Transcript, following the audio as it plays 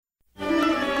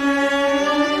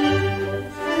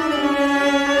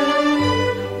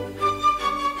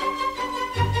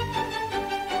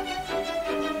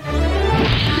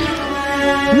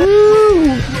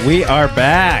are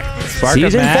back. Spark of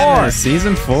Season Madness, 4.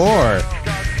 Season 4.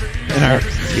 And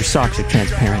Your socks are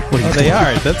transparent. What are you they doing?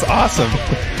 are. That's awesome.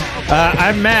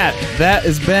 I'm Matt. That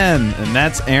is Ben. And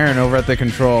that's Aaron over at the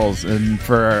controls. And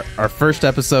for our first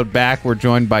episode back, we're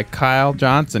joined by Kyle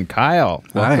Johnson. Kyle,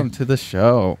 welcome to the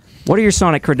show. What are your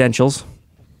Sonic credentials?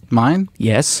 Mine?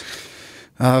 Yes.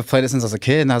 I've played it since I was a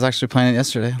kid, and I was actually playing it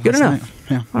yesterday. Good last enough.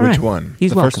 night. Yeah. All Which right. one?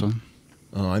 He's The welcome. first one.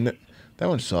 Oh, I know. That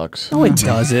one sucks. No, it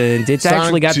doesn't. It's Sonic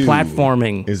actually got 2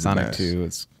 platforming. is the Sonic best. 2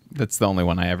 is that's the only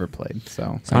one I ever played.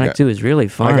 So Sonic 2 is really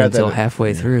fun got until that-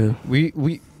 halfway through.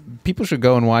 we people should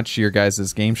go and watch your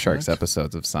guys' Game Sharks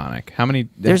episodes of Sonic. How many?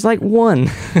 There's like one.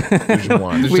 There's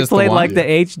one. There's We just the played one? like the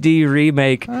HD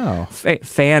remake Oh,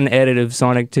 fan edit of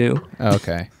Sonic 2.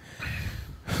 okay.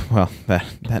 Well,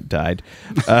 that died.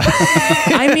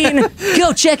 I mean,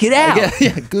 go check it out.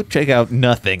 Yeah, go check out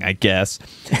nothing, I guess.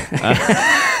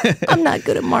 I'm not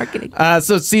good at marketing.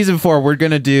 So season 4, we're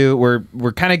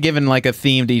kind of giving like a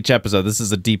theme to each episode. This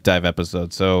is a deep dive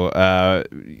episode. So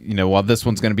while this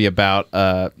one's going to be about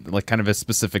like kind of a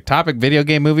specific topic, video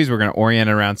game movies, we're going to orient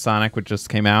it around Sonic, which just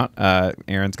came out.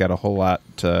 Aaron's got a whole lot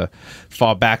to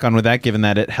fall back on with that, given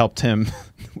that it helped him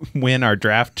win our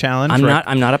draft challenge. I'm right,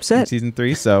 not in upset. season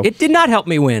 3. So It did not help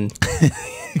me win.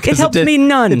 It helped did- me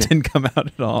none. It didn't come out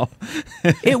at all.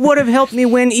 It would have helped me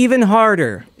win even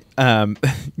harder.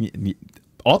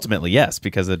 Ultimately, yes,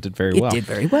 because it did very It well. did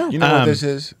very well. You know what this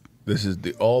is? This is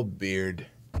the all beard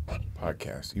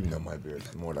podcast. Even though my beard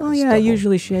is more like Oh a yeah, I stubble.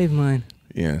 usually shave mine.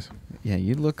 Yes. Yeah,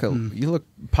 you look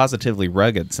positively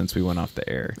rugged since we went off the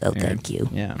air. Oh, Aaron. thank you.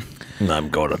 Yeah. I'm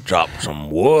gonna chop some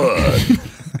wood.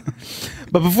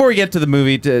 But before we get to the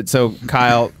movie, so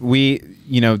Kyle,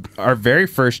 our very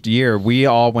first year, we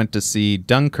all went to see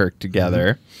Dunkirk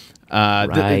together.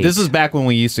 Right. This was back when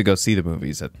we used to go see the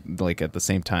movies at the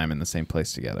same time in the same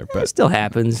place together. It But still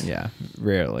happens. yeah,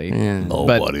 rarely. Yeah.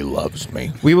 Nobody loves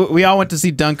me. We all went to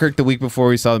see Dunkirk the week before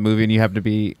we saw the movie, and you happened to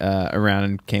be around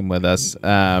and came with us.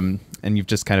 And you've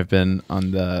just kind of been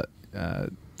on the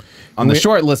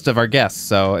short list of our guests,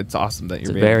 so it's awesome that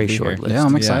you're a able to very be short here. list. Yeah,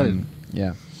 I'm excited.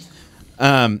 Yeah.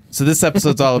 So this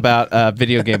episode's all about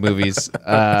video game movies.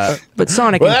 But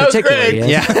Sonic Well, in that was particular. great.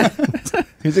 Yes. Yeah.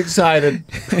 He's excited.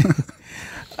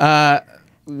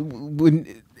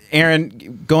 When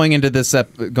Aaron going into this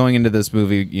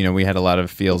movie, we had a lot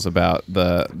of feels about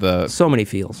the So many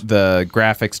feels. the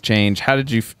graphics change. How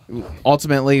did you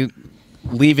ultimately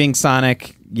leaving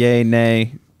Sonic? Yay,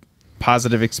 nay?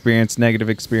 Positive experience, negative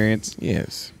experience?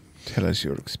 Yes. Tell us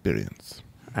your experience.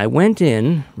 I went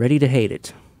in ready to hate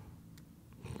it,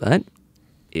 but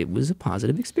it was a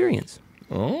positive experience.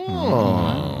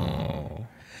 Oh.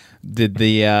 Did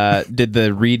the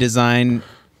redesign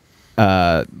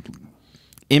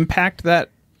impact that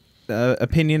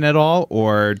opinion at all,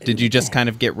 or did you just kind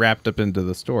of get wrapped up into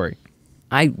the story?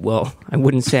 I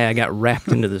wouldn't say I got wrapped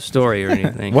into the story or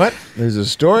anything. What? There's a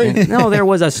story? No, there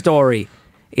was a story.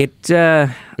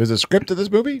 There's a script to this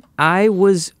movie? I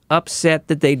was upset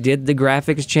that they did the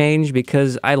graphics change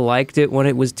because I liked it when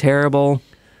it was terrible.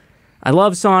 I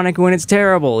love Sonic when it's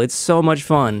terrible. It's so much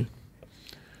fun.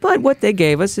 But what they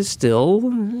gave us is still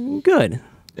good.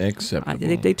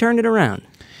 Acceptable. They turned it around.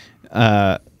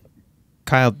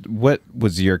 Kyle, what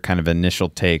was your kind of initial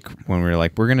take when we were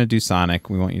like, we're going to do Sonic,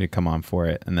 we want you to come on for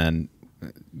it, and then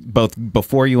both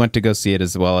before you went to go see it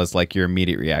as well as like your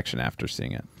immediate reaction after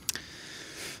seeing it?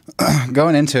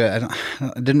 Going into it,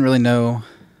 I didn't really know.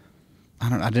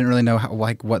 I didn't really know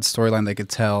what storyline they could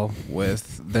tell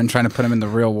with then trying to put him in the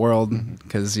real world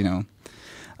because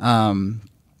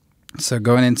So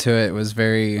going into it was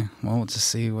very to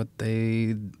see what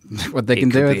they can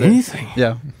Could do be with it. anything.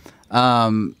 Yeah.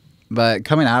 But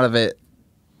coming out of it,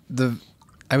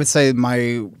 I would say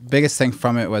my biggest thing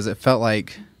from it was it felt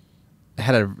like it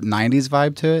had a 90s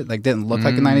vibe to it. Like didn't look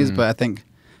like the 90s, but I think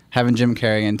having Jim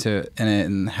Carrey in it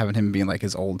and having him being like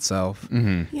his old self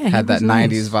Yeah, he had that was nice.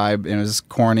 90s vibe, and it was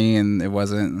corny and it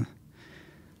wasn't. I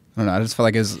don't know. I just felt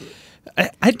like it was.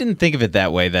 I didn't think of it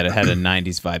that way, that it had a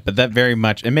 90s vibe, but that very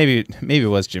much, and maybe it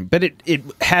was Jim, but it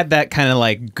had that kind of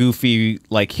like goofy,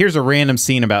 like here's a random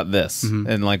scene about this,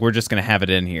 and like we're just going to have it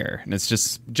in here, and it's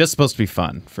just supposed to be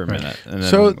fun for a minute. And then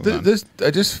So we'll move on.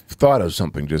 I just thought of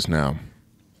something just now.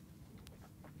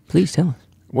 Please tell us.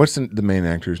 What's the main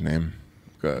actor's name?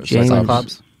 James-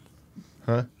 Cyclops.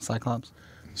 Huh? Cyclops.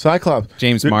 Cyclops.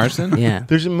 James Marsden? Yeah.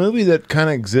 There's a movie that kind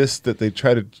of exists that they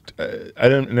try to. I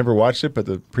never watched it, but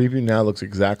the preview now looks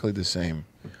exactly the same.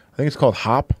 I think it's called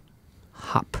Hop.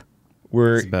 Hop.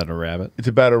 where It's about a rabbit. it's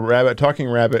about a rabbit, talking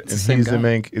rabbit, and same he's the guy.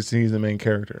 main. He's the main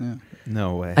character. Yeah.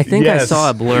 No way. I think I Yes. saw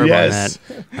a blurb Yes.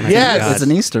 on that. and I Yes. forgot. It's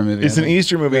an Easter movie. It's I an think.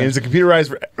 Easter movie, and it's a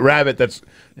computerized rabbit that's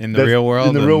In the real world?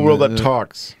 In the real And, world that uh,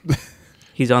 talks.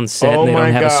 He's on set Oh and they my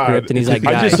don't have a God. script, and he's like,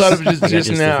 I guys, just thought of it I got just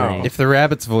the now. thing. If the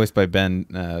rabbit's voiced by Ben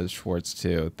Schwartz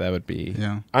too, that would be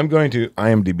Yeah. I'm going to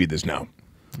IMDb this now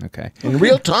okay. in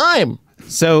real time.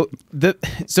 So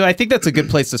I think that's a good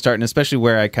place to start, and especially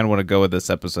where I kind of want to go with this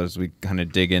episode as we kind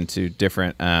of dig into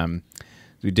different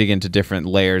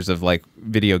layers of like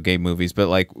video game movies. But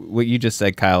like what you just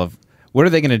said, Kyle, of what are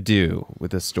they going to do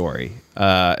with this story?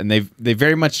 And they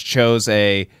very much chose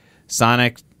a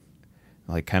Sonic,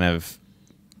 like kind of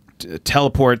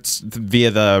teleports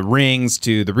via the rings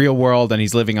to the real world, and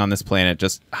he's living on this planet,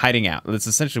 just hiding out. That's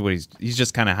essentially what he's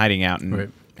just kind of hiding out and Right.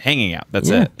 hanging out. That's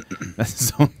Yeah.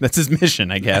 it. That's his mission,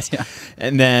 I guess.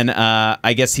 And then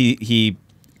I guess he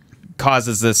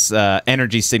causes this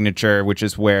energy signature, which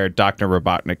is where Dr.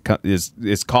 Robotnik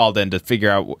is called in to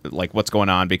figure out like what's going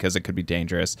on because it could be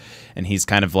dangerous. And he's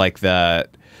kind of like the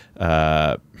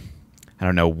I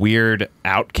don't know, weird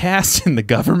outcast in the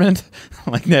government.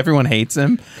 Like everyone hates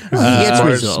him. He gets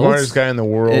results. Smartest guy in the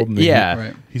world. and Yeah.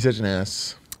 Right. he's such an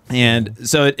ass. And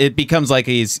so it becomes like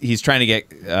he's trying to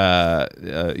get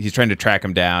he's trying to track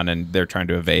him down, and they're trying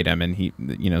to evade him.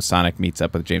 And Sonic meets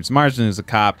up with James Marsden, who's a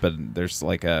cop, and there's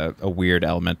like a weird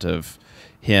element of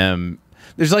him.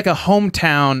 There's like a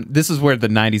hometown. This is where the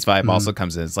 '90s vibe also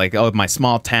comes in. It's like, oh, my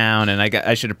small town, and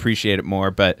I should appreciate it more.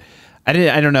 But I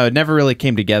don't know. It never really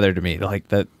came together to me. Like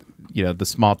that, the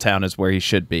small town is where he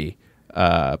should be.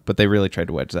 But they really tried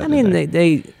to wedge that. I mean, in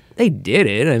there. they did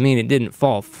it. I mean, it didn't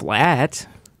fall flat.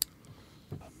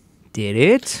 Did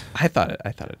it? I thought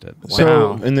it did.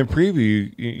 So Wow. in the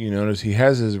preview, you notice he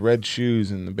has his red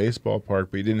shoes in the baseball park,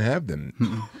 but he didn't have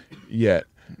them yet.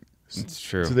 It's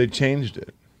true. So they changed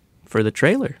it. For the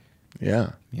trailer.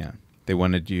 Yeah. Yeah, they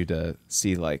wanted you to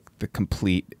see like the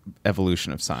complete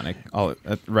evolution of Sonic all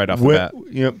right off the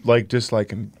bat. Just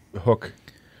like in Hook,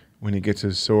 when he gets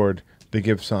his sword, they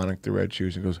give Sonic the red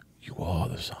shoes and goes, "You are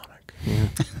the Sonic."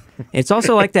 It's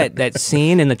also like that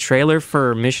scene in the trailer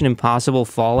for Mission Impossible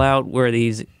Fallout where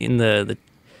he's in the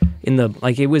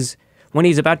like it was when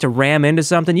he's about to ram into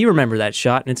something. You remember that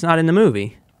shot, and it's not in the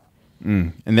movie.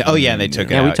 And they took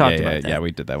it Yeah, out. we talked about that. Yeah,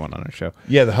 we did that one on our show.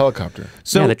 Yeah, the helicopter.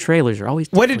 So Yeah, the trailers are always.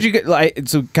 what did you get?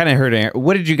 So kind of heard. Aaron,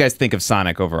 what did you guys think of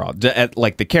Sonic overall?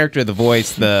 Like the character, the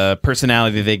voice, the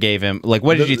personality they gave him. Like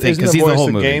what did you think? Isn't Because he's the voice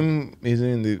whole movie. Game, he's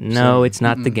in the No, it's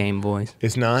not the game voice.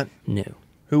 It's not. No,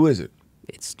 Who is it?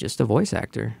 it's just a voice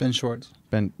actor. Ben Schwartz.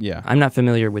 Ben, yeah, I'm not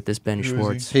familiar with this Ben is he?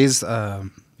 Schwartz. He's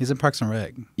in Parks and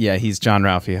Rec. yeah, he's John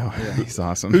Ralphio. He's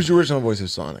awesome. Who's the original voice of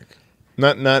Sonic?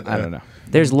 Not. I don't know.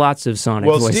 There's lots of Sonic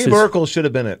Well, voices. Steve Urkel should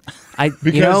have been it.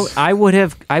 because I would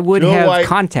have Joe have White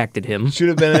contacted him. Should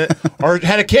have been it, or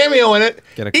had a cameo in it.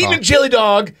 Get a Eating call. a chili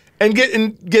dog and get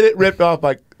it ripped off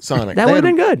by Sonic. That would have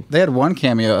been good. They had one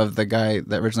cameo of the guy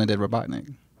that originally did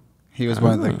Robotnik. He was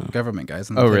one of the government guys.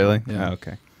 In the Oh, thing. really? Yeah. Oh,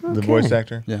 okay. The voice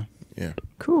actor. Yeah. Yeah.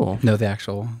 Cool. No, the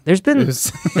actual. There's been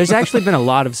was- there's actually been a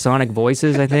lot of Sonic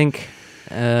voices. I think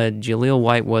Jaleel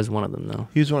White was one of them though.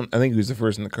 He was one. I think he was the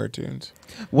first in the cartoons.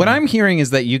 What I'm hearing is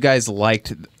that you guys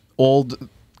liked old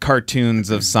cartoons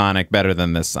of Sonic better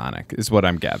than this Sonic. Is what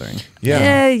I'm gathering.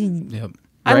 Yeah. Yep.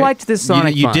 I Right? liked this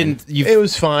Sonic. You fine. didn't. You It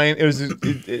was fine. It was.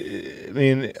 I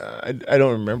mean, I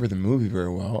don't remember the movie very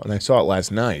well, and I saw it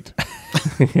last night.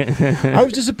 I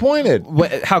was disappointed.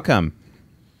 How come?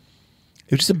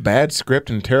 It was just a bad script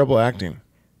and terrible acting.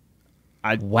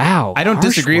 Wow. I don't harsh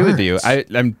disagree with you.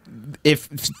 words. If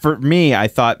for me, I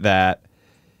thought that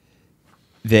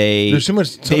There's too much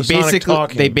Sonic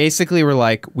talking. they basically were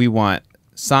like, we want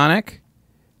Sonic,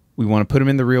 we want to put him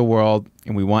in the real world,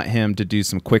 and we want him to do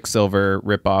some Quicksilver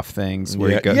rip-off things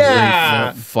where Yeah. he goes, Yeah.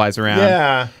 where he flies around.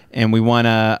 Yeah. And we want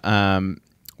to.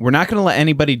 We're not going to let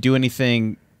anybody do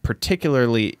anything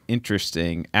particularly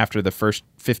interesting after the first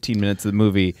 15 minutes of the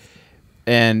movie.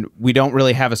 And we don't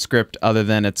really have a script other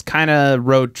than it's kind of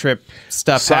road trip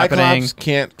stuff happening. Cyclops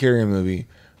can't carry a movie.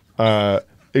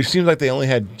 It seems like they only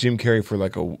had Jim Carrey for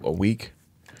like a week,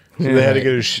 so they had to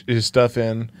get his stuff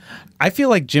in. I feel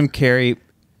like Jim Carrey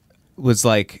was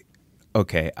like,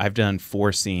 okay, I've done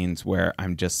 4 scenes where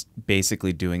I'm just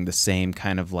basically doing the same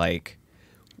kind of like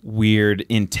weird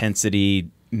intensity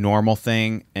normal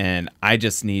thing, and I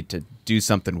just need to do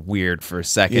something weird for a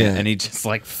second. Yeah. And he just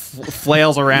like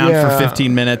flails around Yeah. for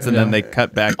 15 minutes, and then they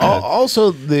cut back to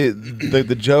Also,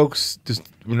 the jokes just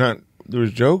were not. There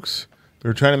was jokes. They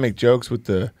were trying to make jokes with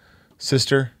the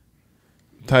sister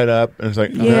tied up, and it's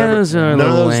like Yeah, those are a none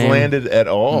of little those lame. landed at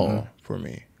all for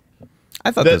me.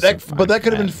 I thought this was but that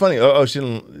could have been funny. Oh, she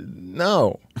didn't.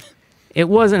 No. It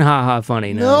wasn't haha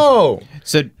funny. No.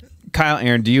 So, Kyle,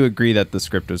 Aaron, do you agree that the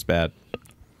script was bad?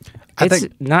 It's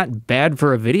not bad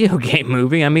for a video game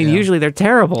movie. I mean, usually they're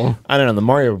terrible. I don't know. The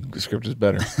Mario script is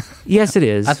better. Yes, it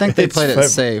is. I think they It's played it fun.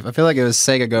 safe. I feel like it was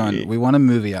Sega going, we want a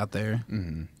movie out there.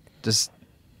 Just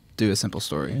do a simple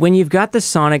story. When you've got the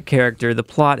Sonic character, the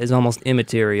plot is almost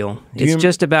immaterial. It's you-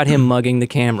 just about him mugging the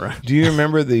camera. Do you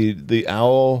remember the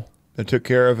owl that took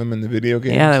care of him in the video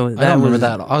game? Yeah, I don't remember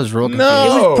that. I was real confused.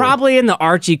 No. It was probably in the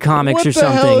Archie comics What or the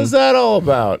something. hell is that all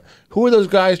about? Who are those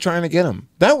guys trying to get him?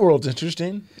 That world's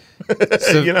interesting.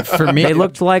 So You know? for me, They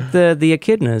looked like the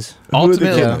echidnas. Who are the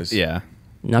ultimately, guys? yeah.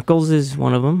 Knuckles is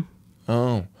one of them.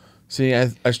 Oh. See,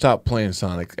 I stopped playing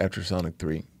Sonic after Sonic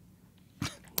 3.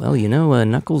 Well,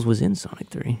 Knuckles was in Sonic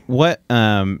 3. What?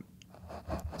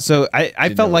 So I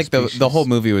Didn't felt know like the species. whole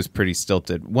movie was pretty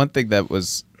stilted. One thing that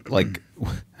was like,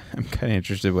 I'm kind of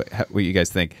interested what you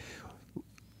guys think.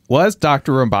 Was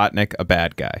Dr. Robotnik a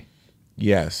bad guy?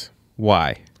 Yes.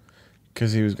 Why?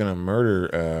 Because he was going to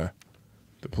murder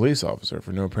the police officer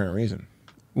for no apparent reason.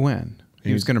 When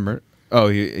he was was- going to murder? Oh,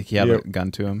 he had Yeah. a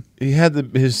gun to him. He had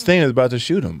his thing was about to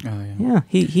shoot him. Oh, yeah. Yeah,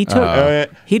 he took. Uh,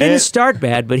 he didn't and- start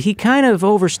bad, but he kind of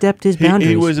overstepped his boundaries.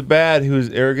 He was bad. He was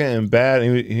arrogant and bad.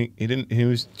 And he didn't. He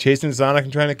was chasing Sonic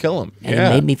and trying to kill him. and yeah.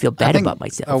 it made me feel I bad think about A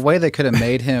myself. way they could have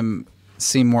made him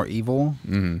seem more evil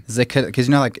is they could, because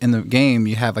like in the game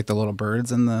you have like the little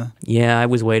birds in the. Yeah, I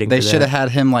was waiting. They for should that. have had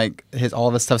him like all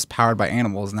of his stuff's powered by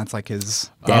animals, and that's like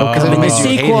his. That because could've it been made the you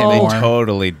hate him sequel. They more.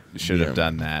 totally should have Yeah.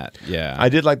 done that. Yeah. I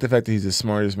did like the fact that he's the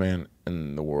smartest man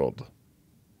in the world.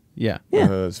 yeah. Yeah.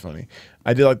 That's funny.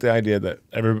 I did like the idea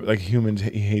that humans,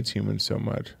 he hates humans so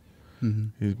much.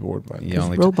 He's bored by them. Yeah.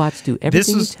 only- robots do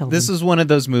everything you tell This them. is one of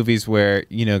those movies where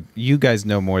you guys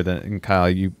know more than and Kyle.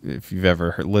 If you've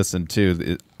ever listened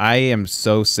to, I am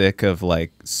so sick of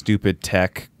like stupid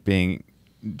tech being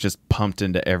just pumped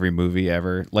into every movie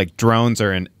ever. Like drones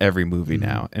are in every movie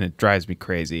now, and it drives me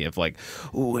crazy. Of like,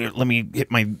 oh, let me hit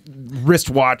my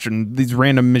wristwatch, and these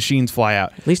random machines fly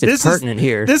out. At least it's pertinent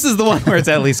here. This is the one where it's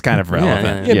at least kind of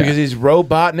relevant. Yeah, because he's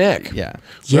Robotnik. yeah.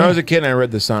 When I was a kid and I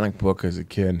read the Sonic book as a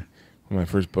kid, one of my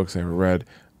first books I ever read,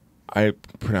 I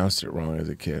pronounced it wrong as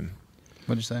a kid.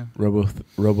 What'd you say?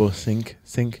 Robothink,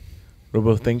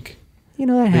 Robothink,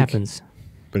 That happens.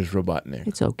 but it's Robotnik.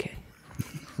 It's okay.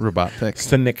 Robot tech.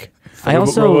 Sonic. I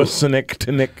also- Robosonic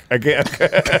to Nick. I can't.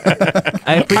 I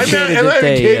I'm appreciated not that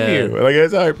kidding they. you. Like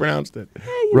that's how I pronounced it.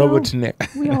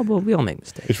 Robotnik. We all make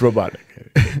mistakes. It's Robotic.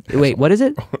 Wait, what is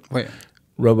it? Wait,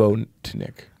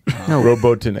 Robotnik. No.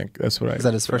 Robotnik. That's what I. is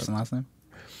that his first and last name?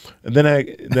 And then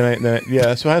I, yeah,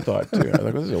 that's what I thought too. I was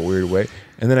like, this is a weird way.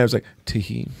 And then I was like,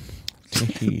 Teehee.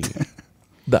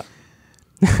 The.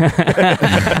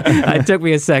 It took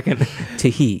me a second. To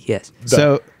yes.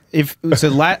 So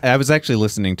I was actually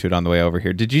listening to it on the way over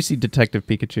here. Did you see Detective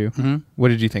Pikachu? Mm-hmm. What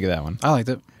did you think of that one? I liked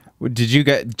it. Did you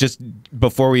get just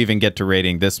before we even get to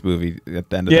rating this movie at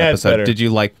the end of the Yeah, it's episode? better. Did you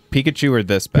like Pikachu or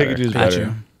this better? Pikachu's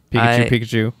better.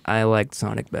 Pikachu. I liked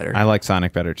Sonic better. I like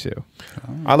Sonic better too.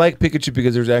 I like Pikachu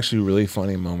because there's actually really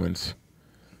funny moments.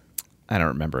 I don't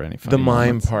remember any. Funny The mime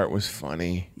moments. part was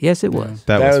funny. Yes, it was.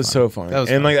 That was fun. so funny. That was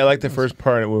and fun. I like the first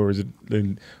part where it was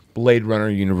the Blade Runner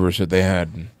universe that they had.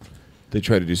 They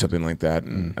tried to do something like that,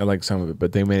 and I like some of it,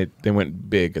 but they went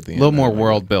big at the A end. little more I like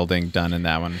world it. building done in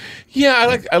that one.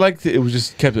 Yeah, I liked it. It was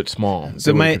just kept it small.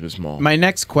 So They would've kept it small. my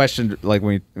next question, like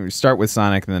when we start with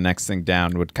Sonic, and the next thing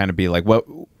down would kind of be like what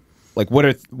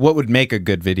would make a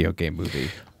good video game movie?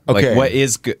 Okay. Like what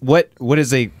is good? What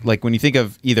is a like when you think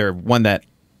of either one that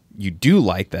you do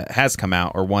like that has come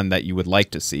out or one that you would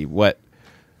like to see? What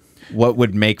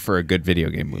would make for a good video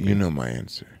game movie? You know my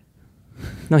answer.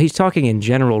 No, he's talking in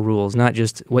general rules, not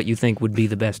just what you think would be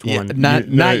the best Yeah, one. not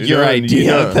No, your no,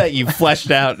 idea no. that you fleshed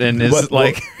out and is But-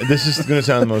 like well, this is going to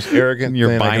sound the most arrogant Your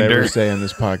thing I could ever binder. say on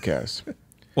this podcast.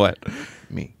 what?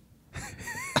 Me.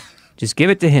 Just give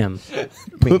it to him.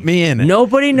 Put me in it.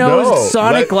 Nobody knows No,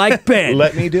 Sonic like Ben.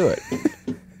 Let me do it,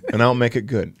 and I'll make it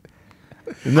good.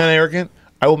 Isn't that arrogant?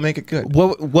 I will make it good.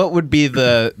 What would be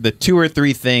the two or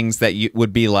three things that you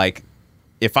would be like,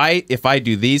 if I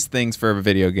do these things for a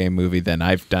video game movie, then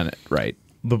I've done it right.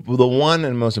 The one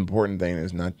and most important thing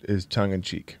is tongue in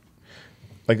cheek,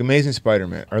 like Amazing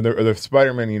Spider-Man or the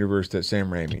Spider-Man universe that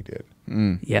Sam Raimi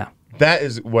did. Yeah. That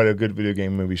is what a good video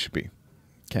game movie should be,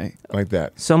 Okay. like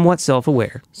that. Somewhat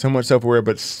self-aware. Somewhat self-aware,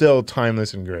 but still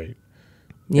timeless and great.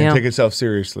 Yeah. And take itself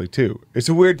seriously too. It's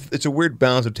a weird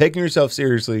balance of taking yourself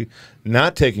seriously,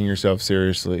 not taking yourself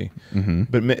seriously,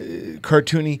 but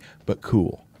cartoony but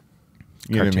cool.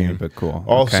 You know what I Cartoony mean? but cool.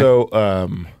 Also,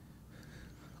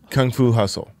 Kung Fu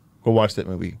Hustle. Go watch that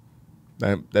movie.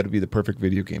 That'd be the perfect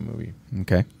video game movie.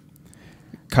 Okay.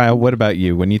 Kyle, what about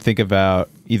you? When you think about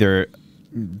either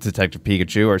Detective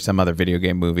Pikachu or some other video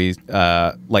game movies,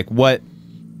 like what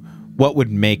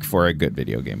would make for a good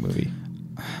video game movie?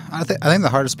 I think the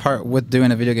hardest part with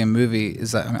doing a video game movie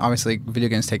is that, I mean, obviously video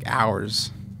games take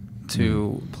hours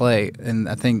to play, and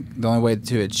I think the only way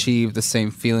to achieve the same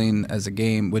feeling as a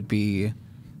game would be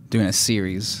doing a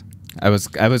series. I was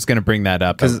going to bring that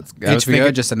up Because I was HBO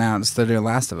thinking- just announced they're doing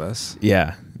Last of Us.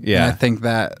 Yeah, yeah. And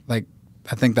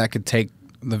I think that could take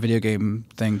the video game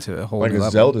thing to a whole Like new a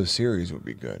level. Zelda series would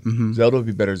be good. Zelda would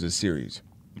be better as a series.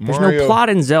 There's no plot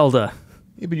in Zelda.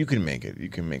 Yeah, but you can make it. You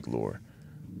can make lore.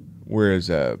 Whereas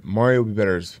Mario would be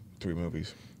better as 3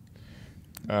 movies.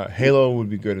 Halo would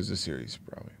be good as a series,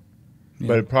 probably.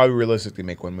 But it'd probably realistically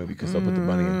make 1 movie because they'll put the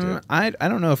money into it. I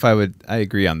don't know if I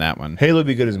agree on that one. Halo would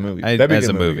be good as a movie. That'd be As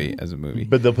a good movie, as a movie.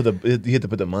 But you have to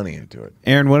put the money into it.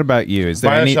 Aaron, what about you? Is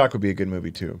there Bioshock would be a good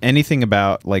movie too. anything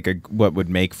about like what would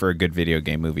make for a good video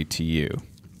game movie to you?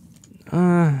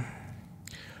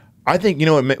 I think you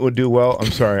know what would do well.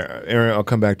 I'm sorry, Aaron. I'll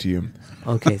come back to you.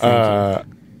 Okay, thank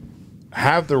you.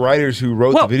 Have the writers who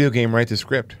wrote Whoa. the video game write the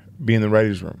script. Be in the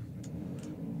writers' room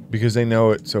because they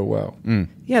know it so well.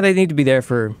 Yeah, they need to be there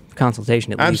for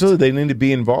consultation at least. Absolutely, they need to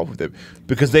be involved with it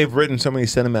because they've written so many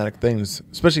cinematic things,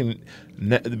 especially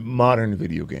modern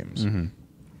video games.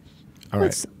 All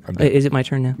right, I'm done. Is it my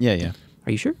turn now? Yeah, yeah.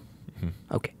 Are you sure?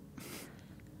 Okay.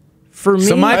 For me,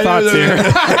 So my thoughts here.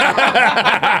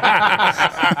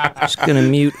 just gonna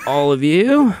mute all of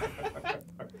you.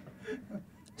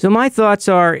 So my thoughts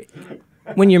are,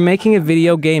 when you're making a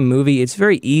video game movie, it's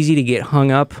very easy to get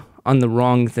hung up on the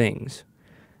wrong things.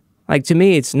 Like, to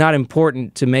me, it's not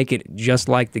important to make it just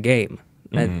like the game.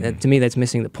 To me, that's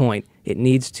missing the point. It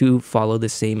needs to follow the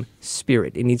same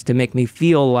spirit. It needs to make me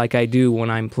feel like I do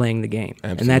when I'm playing the game.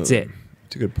 And that's it.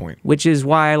 It's a good point. Which is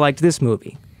why I liked this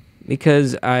movie.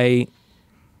 Because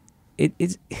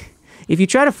it's if you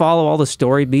try to follow all the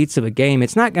story beats of a game,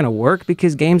 it's not going to work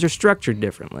because games are structured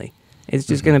differently. It's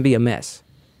just going to be a mess.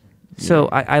 So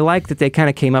I like that they kind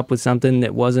of came up with something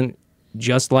that wasn't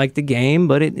just like the game,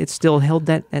 but it still held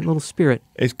that little spirit.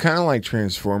 It's kind of like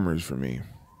Transformers for me.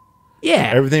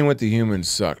 Yeah. Everything with the humans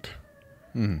sucked.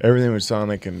 Everything with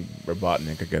Sonic and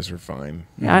Robotnik, I guess, are fine.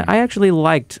 I actually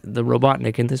liked the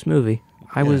Robotnik in this movie.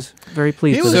 I was very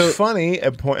pleased He with was it. funny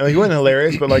at point. Like, he wasn't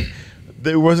hilarious, but like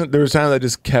there was times I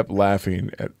just kept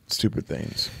laughing at stupid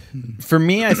things. For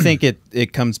me, I think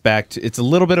it comes back to, it's a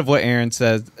little bit of what Aaron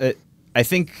says. I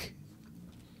think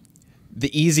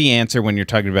the easy answer when you're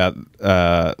talking about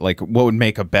like what would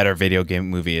make a better video game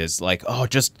movie is like, oh,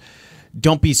 just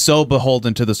don't be so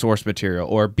beholden to the source material,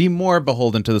 or be more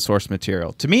beholden to the source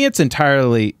material. To me, it's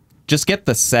entirely just get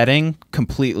the setting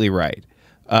completely right,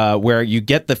 where you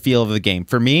get the feel of the game.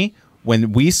 For me,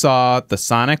 when we saw the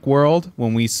Sonic world,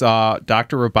 when we saw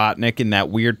Dr. Robotnik in that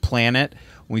weird planet,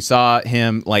 when we saw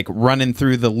him like running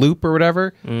through the loop or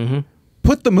whatever,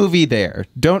 put the movie there.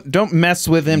 Don't mess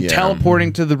with him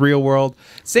teleporting to the real world.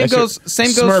 Same goes for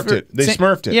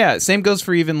Smurfed it. Yeah, same goes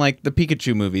for even like the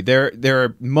Pikachu movie. There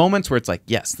are moments where it's like,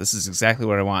 yes, this is exactly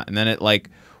what I want, and then it like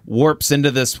warps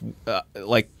into this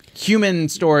like human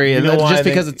story, and know then why just I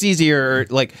think- because it's easier, or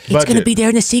like It's going to be there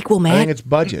in the sequel, I man. think it's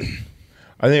budget.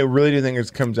 I really do think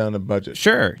it comes down to budget.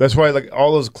 Sure. That's why like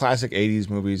all those classic '80s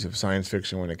movies of science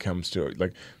fiction, when it comes to it,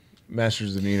 like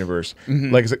Masters of the Universe,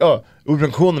 like it's like, oh, it would have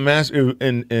been cool in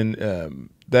the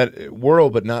that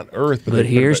world, but not Earth. But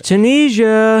here's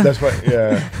Tunisia. That's why.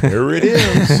 Yeah, there it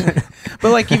is.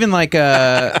 But like even like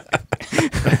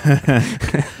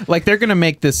like they're gonna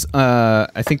make this.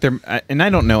 I think they're, and I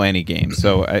don't know any games,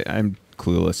 so I'm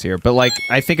clueless here. But like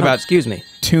I think about Excuse me.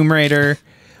 Tomb Raider,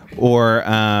 or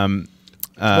Not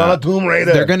a Tomb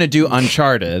Raider. they're gonna do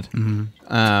Uncharted.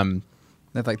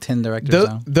 They have like 10 directors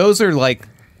now. Those are like,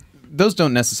 those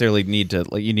don't necessarily need to,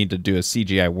 like, you need to do a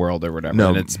CGI world or whatever, No.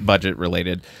 and it's budget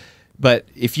related. But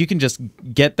if you can just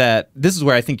get that, this is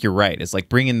where I think you're right. It's like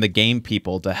bringing the game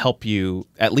people to help you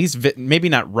at least maybe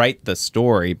not write the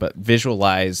story, but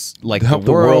visualize like To help the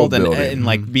the world, world and building.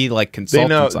 like be like They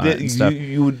know consultants on it and stuff.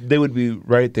 they would be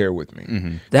right there with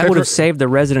me. That would have for- saved the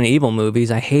Resident Evil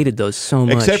movies. I hated those so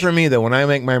much. Except for me, though, when I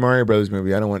make my Mario Brothers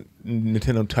movie, I don't want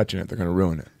Nintendo touching it. They're going to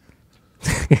ruin it.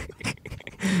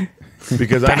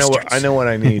 Because I know what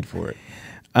I need for it.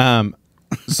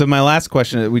 So my last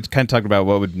question, we kind of talked about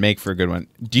what would make for a good one.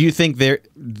 Do you think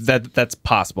that's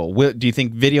possible? Do you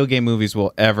think video game movies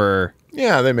will ever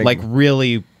Yeah, they make like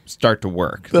really start to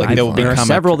work? They'll Like be they will fine. There are become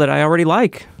several that I already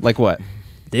like. like what?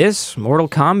 This, Mortal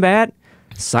Kombat,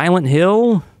 Silent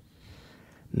Hill,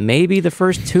 Maybe the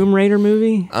first Tomb Raider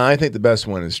movie. I think the best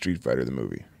one is Street Fighter the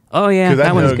movie. Oh yeah, Because I that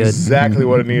know one's good. exactly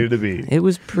what it needed to be. It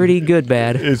was pretty good,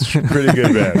 bad. It's pretty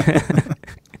good, bad.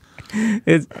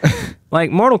 It's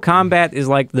like Mortal Kombat is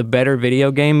like the better video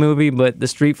game movie, but the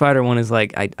Street Fighter one is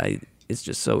like it's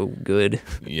just so good.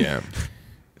 Yeah.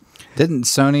 Didn't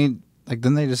Sony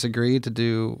didn't they just agree to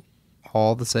do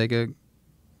all the Sega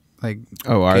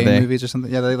Oh, are game they? movies or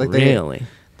something? Yeah, Really?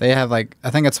 they have I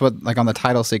think it's what on the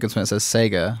title sequence when it says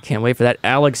Sega. Can't wait for that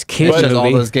Alex Kidd But- all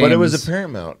movie. those games. But it was a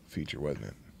Paramount feature, wasn't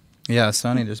it? Yeah,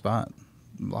 Sony just bought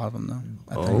a lot of them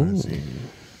though. I think. Oh. Let's see.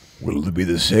 Will it be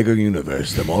the Sega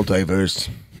universe, the multiverse?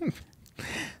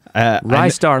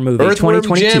 Rystar movie, Earthworm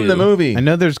 2022. Jim, the movie. I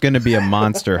know there's going to be a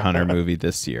Monster Hunter movie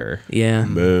this year. Yeah.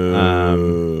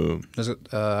 Boo.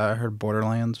 I heard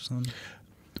Borderlands or something.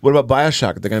 What about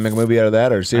Bioshock? They're going to make a movie out of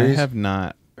that or a I series? have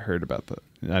not heard about that.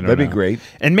 I don't That'd be know. great.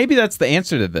 And maybe that's the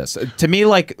answer to this. To me,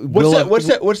 like, What's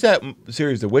that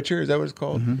series? The Witcher? Is that what it's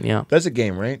called? Yeah. That's a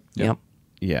game, right? Yep.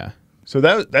 Yeah. So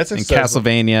that's And successful.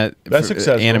 Castlevania, That's from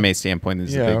successful. anime standpoint,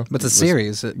 is Yeah. a big, But it's a was-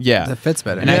 series. Yeah. That fits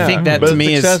better. And I Yeah, think that but to it's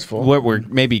me successful. is what we're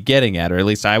maybe getting at, or at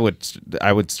least I would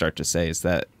start to say is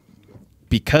that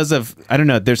because of, I don't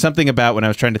know, there's something about when I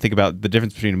was trying to think about the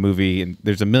difference between a movie, and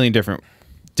there's a million different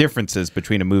differences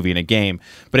between a movie and a game,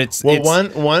 but it's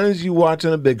one is you watch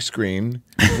on a big screen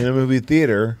in a movie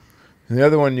theater, and the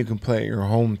other one you can play at your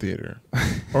home theater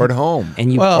or at home.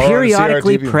 And you Well-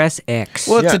 periodically Or CRTV. press X.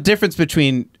 well, it's Yeah. a difference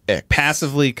between X.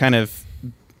 passively kind of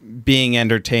being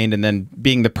entertained and then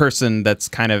being the person that's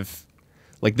kind of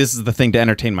like, this is the thing to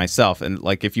entertain myself. And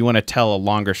like, if you want to tell a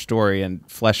longer story and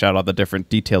flesh out all the different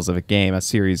details of a game, a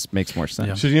series makes more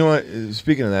sense. So you know what?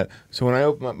 Speaking of that, so when I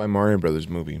open up my Mario Brothers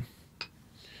movie,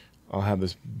 I'll have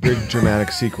this big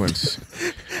dramatic sequence.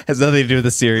 Has nothing to do with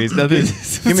the series. Nothing.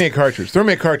 Give me a cartridge. Throw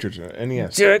me a cartridge.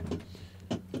 NES.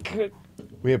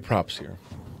 We have props here.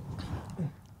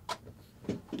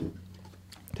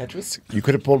 Tetris. You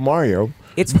could have pulled Mario.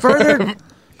 It's further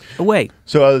away.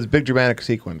 So this big dramatic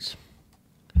sequence.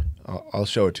 I'll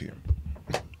show it to you.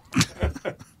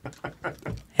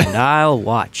 And I'll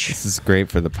watch. This is great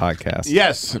for the podcast.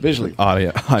 Yes, visually.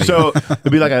 Audio. So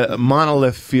it'd be like a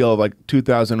monolith feel of like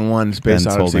 2001 Space Ben's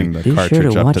Odyssey. holding the Be sure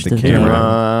cartridge to up watch to the the video.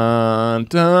 camera.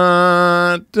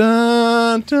 Dun,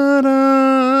 dun, dun, dun,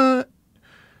 dun.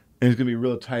 And it's gonna be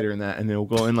real tighter in that, and then it'll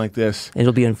go in like this,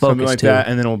 It'll be in something focus like too. that,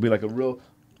 and then it'll be like a real,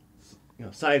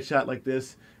 side shot like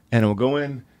this, and it'll go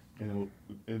in, and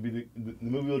it'll be the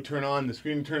movie will turn on, the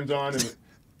screen turns on,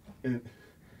 and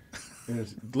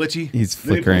it's glitchy. He's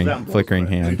Then he pulls flickering, out and blows flickering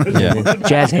on it. hand. Yeah.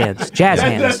 Jazz hands. Jazz That's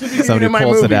hands. the beginning Somebody of my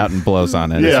pulls it movie. out and blows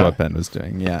on it. Is Yeah. what Ben was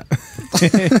doing. Yeah.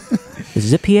 This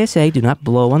is a PSA. Do not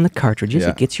blow on the cartridges. Yeah.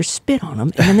 It gets your spit on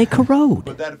them, and then they corrode.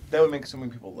 But that would make so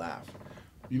many people laugh.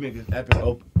 You make this epic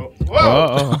whoa!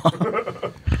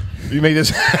 Oh. You make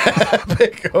this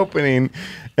epic opening,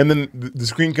 and then the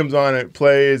screen comes on, it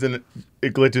plays, and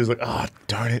it glitches. Like, oh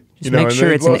darn it! Just make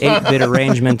sure it's an 8-bit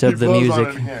arrangement of He the blows on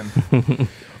music. it again.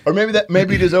 Or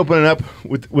maybe just open it up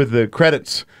with the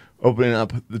credits opening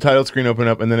up, the title screen open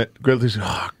up, and then it glitches.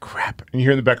 Oh crap! And you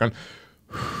hear in the background.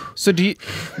 So do you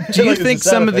Like it's a think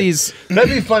sound some of effect. these? That'd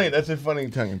be funny. That's a funny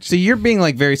tongue. So you're being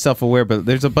like very self-aware, but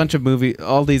there's a bunch of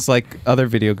all these like other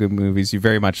video game movies you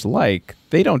very much like.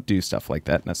 They don't do stuff like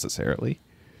that necessarily.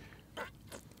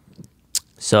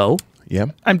 So, Yeah.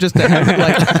 I'm just like,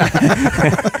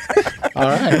 All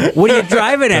right. what are you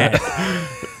driving at?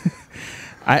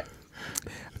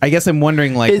 I guess I'm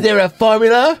wondering like, Is there a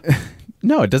formula?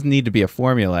 no, it doesn't need to be a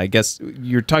formula. I guess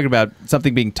you're talking about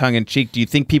something being tongue in cheek. Do you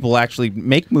think people actually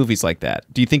make movies like that?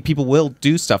 Do you think people will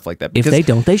do stuff like that? If they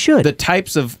don't, they should. The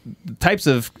types of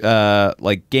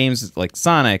like games like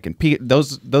Sonic and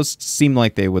those seem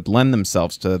like they would lend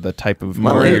themselves to the type of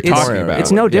Mario. movie you're it's, talking about.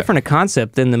 it's no Yeah. different a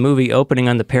concept than the movie opening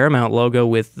on the Paramount logo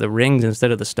with the rings instead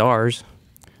of the stars.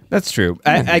 That's true.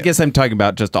 I guess I'm talking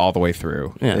about just all the way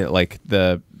through. Yeah. Like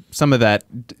some of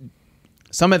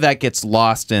that gets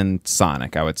lost in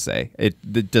Sonic, I would say.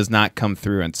 It does not come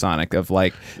through in Sonic of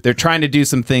like they're trying to do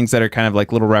some things that are kind of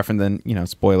like little reference, then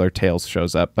spoiler, Tails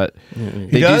shows up, but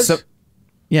they does? do some.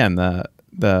 Yeah, in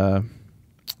the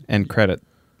end credit,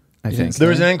 I think. There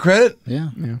was an end credit. Yeah.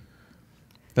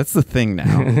 That's the thing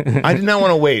now. I did not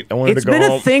want to wait. I wanted It's to go been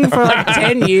home. a thing for like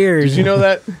 10 years. Did you know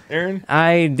that, Aaron?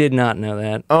 I did not know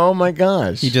that. Oh my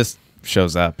gosh. He just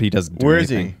shows up. He doesn't do Where is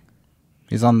anything.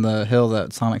 He's on the hill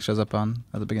that Sonic shows up on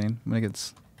at the beginning when he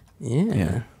gets. Yeah.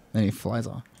 Yeah. Then he flies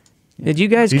off. Did you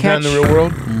guys He's catch not in the real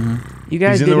world? You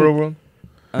guys He's in the didn't- real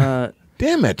world?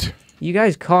 Damn it. You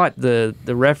guys caught the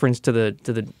reference to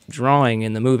the drawing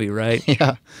in the movie, right?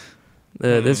 Yeah.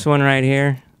 This one right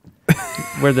here.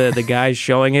 where the guy's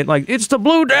showing it like it's the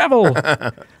Blue Devil.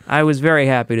 I was very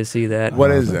happy to see that.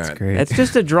 What is That's that? great. It's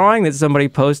just a drawing that somebody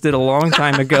posted a long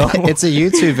time ago. It's a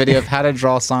YouTube video of how to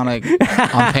draw Sonic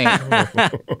on Paint.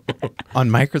 On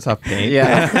Microsoft Paint.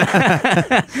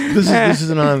 Yeah. This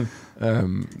isn't on.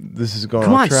 This is going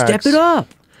Come off on, tracks, step it up.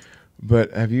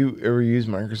 But have you ever used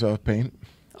Microsoft Paint?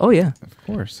 Oh yeah. Of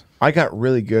course. I got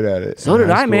really good at it. So in did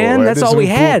high I, school. man. I That's did all some we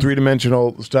cool had.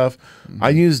 3-dimensional stuff. I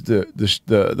used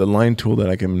the line tool that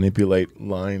I can manipulate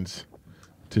lines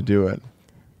to do it.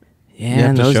 Yeah, have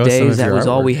in to those show us some days of that your was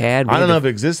all artwork. we had. I don't know We if it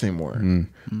exists anymore,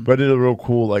 but it did a real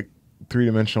cool like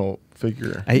 3-dimensional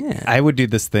figure. I would do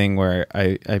this thing where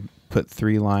I put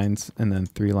 3 lines and then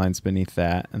 3 lines beneath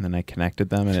that, and then I connected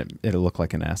them, and it looked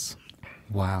like an S.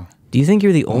 Wow. Do you think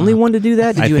you're the only one to do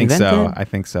that? Did I you think invent so. that? I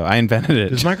think so. I invented it.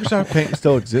 Does Microsoft Paint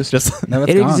still exist? Just No,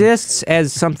 it's It gone. exists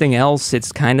as something else.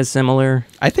 It's kind of similar.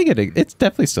 I think it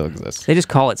definitely still exists. They just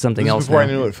call it something This is else before now.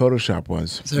 I knew what Photoshop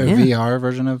was. Is there a Yeah. VR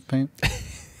version of Paint?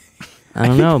 I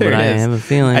don't know, There but I it is. have a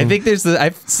feeling. I think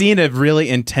I've seen a really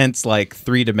intense like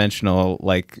 3-dimensional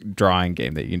like drawing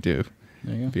game that you can do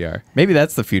There you go. VR. Maybe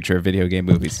that's the future of video game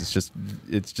movies. It's just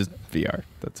VR.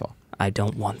 That's all. I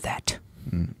don't want that.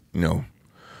 No,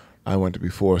 I want to be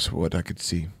forced for what I could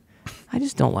see. I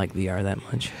just don't like VR that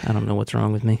much. I don't know what's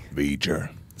wrong with me. Feature.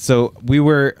 So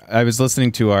I was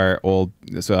listening to our old,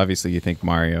 so obviously you think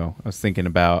Mario. I was thinking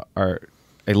about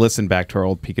I listened back to our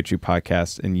old Pikachu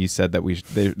podcast, and you said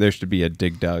that there should be a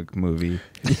Dig Dug movie.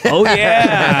 Oh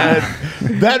yeah,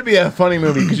 That'd be a funny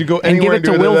movie because you go And give anywhere it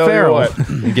to and do Will whatever Ferrell. you want.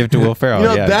 And give it to Will Ferrell. You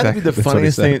know, yeah, that'd exactly. be the That's what he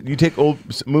funniest said. thing. You take old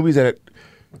movies that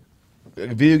a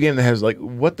video game that has like,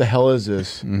 what the hell is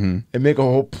this, and make a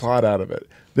whole plot out of it.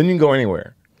 Then you can go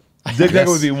anywhere. Dig Dug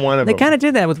would be one of they them. kind of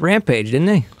did that with Rampage, didn't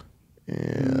they?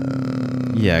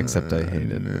 Yeah, except I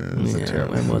hated it. It was a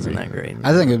terrible it wasn't movie. that great.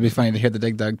 I think it would be funny to hear the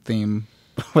Dig Dug theme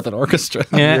with an orchestra.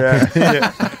 Yeah.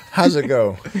 Yeah. How's it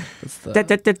go? It's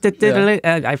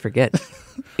the- I forget.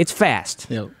 It's fast.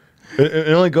 you know, It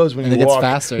only goes when and you it gets walk.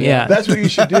 faster. Yeah. That's what you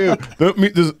should do.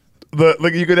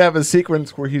 Like you could have a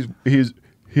sequence where he's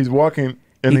walking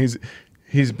and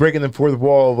he's breaking the fourth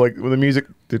wall like with the music.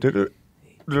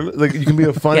 Like you can be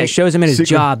a funny. Yeah, it shows him in his sequence.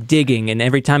 job digging, and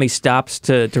every time he stops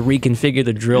to reconfigure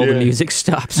the drill, the Yeah. music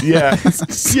stops. Yeah,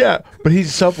 yeah, but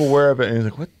he's self-aware of it, and he's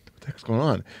like, "What the heck's going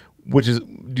on?" Which is,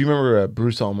 do you remember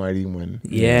Bruce Almighty when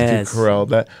Yes. Steve Carell?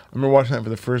 That I remember watching that for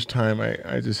the first time.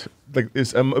 I just like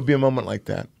it'd be a moment like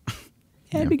that.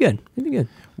 Yeah, it'd be good. It'd be good.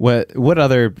 What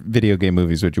other video game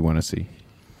movies would you want to see?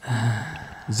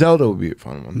 Zelda would be a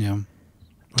fun one, Yeah.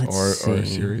 Let's or a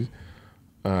see. series.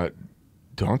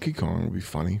 Donkey Kong would be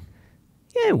funny.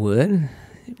 Yeah, it would.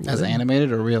 As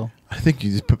animated or real? I think you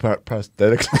just put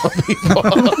prosthetics on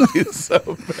people. It's so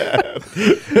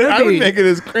bad. I would make it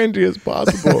as cringy as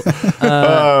possible.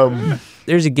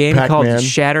 There's a game called Pac-Man.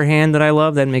 Shatterhand that I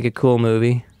love. That'd make a cool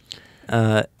movie.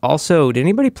 Also, did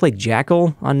anybody play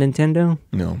Jackal on Nintendo?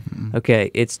 No. Okay,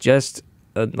 it's just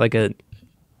like an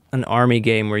army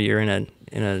game where you're in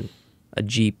a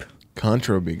jeep.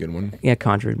 Contra would be a good one. Yeah,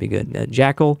 Contra would be good.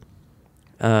 Jackal.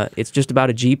 It's just about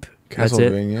a jeep. That's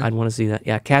it. Castlevania. I'd want to see that.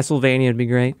 Yeah, Castlevania would be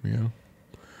great. Yeah.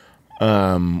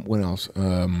 What else?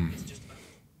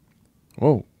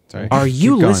 Whoa. Sorry. Are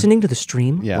you Keep going. listening to the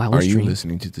stream? Yeah. Wow, what Are you stream?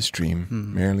 listening to the stream?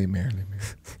 Merrily.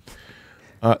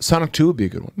 Sonic 2 would be a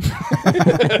good one.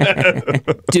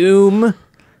 Doom.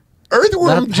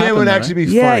 Earthworm That Jim would happened, actually be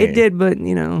Yeah, funny. it did, but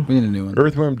you know, We need a new one.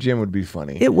 Earthworm Jim would be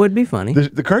funny. it would be funny.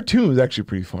 The cartoon was actually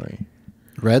pretty funny.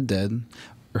 Red Dead.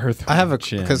 Earthworm I have a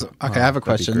Jim. because okay, I have a that'd be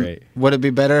question. great. Would it be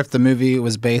better if the movie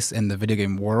was based in the video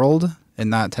game world and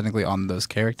not technically on those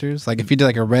characters? Like if you did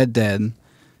like a Red Dead,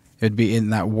 it would be in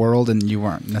that world and you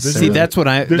weren't necessarily. See, that's what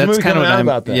I. There's a That's movie kind of coming what out I'm.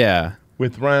 about that. Yeah.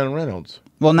 With Ryan Reynolds.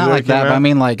 well, not You know like what came that, but I out?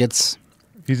 mean like it's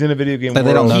He's in a video game But world.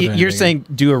 they don't know. You're anything. saying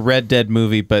do a Red Dead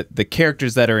movie, but the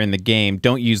characters that are in the game,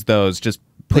 don't use those. Just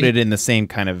put it in the same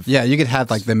kind of yeah. You could have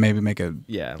like them maybe make a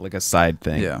like a side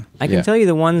thing. yeah. I can tell you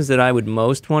the ones that I would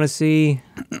most want to see,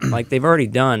 like they've already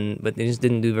done, but they just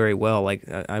didn't do very well. Like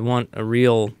I want a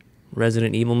real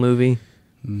Resident Evil movie,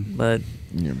 but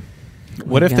Yeah.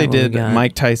 What if got they what we did got.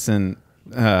 Mike Tyson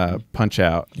Punch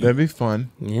Out, That'd be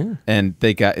fun. yeah. and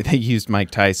they used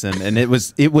Mike Tyson, and it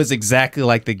was exactly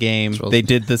like the game. Sure. They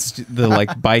did the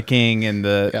like biking and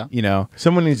the Yeah. you know.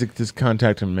 Someone needs to just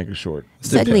contact him and make it short.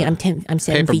 Suddenly, I'm 7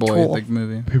 feet Paperboy tall. like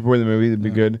movie. People in the movie, that'd be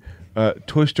good.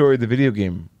 Toy Story, the video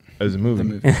game. as a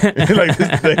movie. Like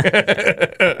this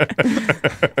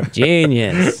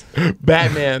Genius. thing.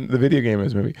 Batman, the video game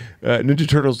as a movie. Ninja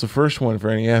Turtles, the first one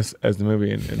for NES as the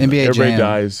movie. And NBA everybody Jam.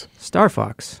 dies. Star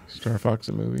Fox. Star Fox,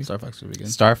 the movie. Star Fox would be good.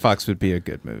 Star Fox would be a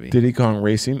good movie. Diddy Kong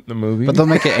Racing, the movie. But they'll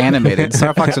make it animated.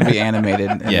 Star Fox would be animated.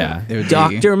 and Yeah. It would be-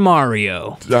 Dr.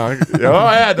 Mario. Oh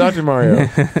yeah, Dr. Mario.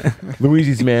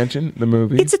 Luigi's Mansion, the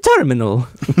movie. It's a terminal.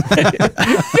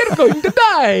 You're going to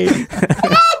die.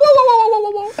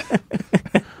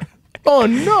 Oh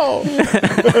no.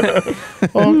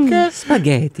 Okay.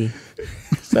 Spaghetti.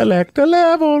 Select a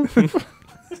level.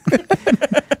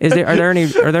 Are there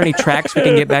any tracks we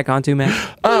can get back onto,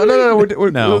 Matt? Oh no.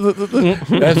 We're, No.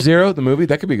 F-Zero, the movie.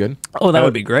 That could be good. Oh, that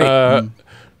would be great.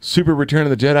 Super Return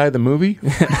of the Jedi, the movie.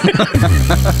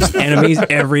 Enemies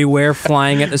everywhere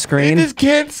flying at the They screen. just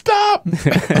can't stop.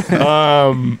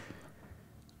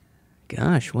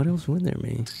 Gosh, what else would there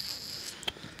be?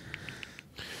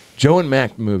 Joe and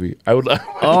Mac movie. I would.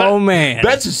 Oh man,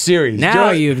 That's a series.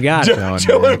 Now you've got it.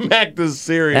 Joe and Mac, the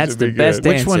series. That's would the be best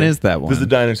good. Which one answer. is that one? This is the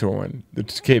dinosaur one. The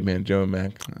caveman, Joe and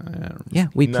Mac. Yeah,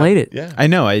 we No, played it. Yeah. I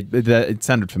know. It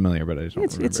sounded familiar, but I just don't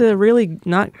remember. It's a really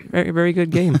not very, very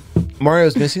good game.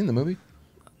 Mario's Missing, the movie.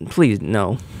 Please,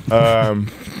 no.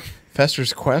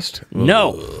 Fester's Quest.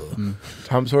 No.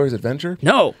 Tom Sawyer's Adventure.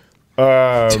 No.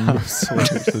 It's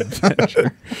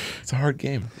a hard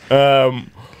game.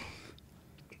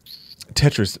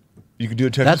 Tetris. You could do a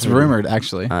Tetris. That's movie. rumored,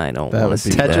 actually. I don't That want to would see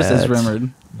be- Tetris that. is rumored.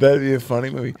 That'd be a funny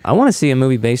movie. I want to see a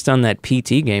movie based on that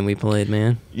PT game we played,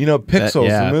 man. You know, Pixels,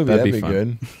 yeah, the movie. that'd That'd be be fun.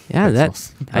 good. Yeah,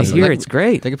 I hear it's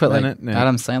great. They could put like Then it-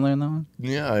 Adam Sandler in that one.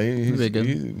 Yeah, he's be good.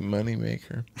 a money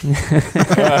maker.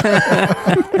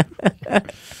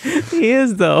 He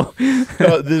is though.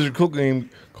 There's a cool game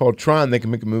called Tron. They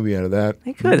can make a movie out of that.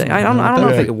 They could. I don't know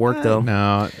if it could work though.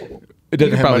 No. It You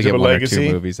doesn't could have probably much get of a one legacy. or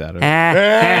two movies out of it.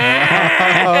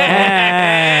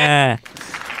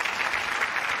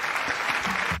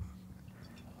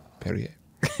 Perrier.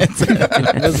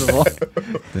 Invisible.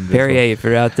 Perrier, if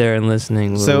you're out there and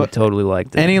listening, we So, would totally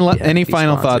like that. Any Yeah, any be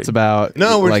final sponsored. thoughts about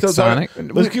No, we're like still Sonic? talking.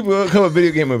 Let's keep coming with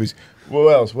video game movies. What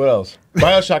else?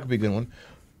 BioShock would be a good one.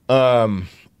 I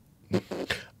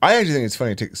actually think it's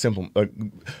funny to take simple.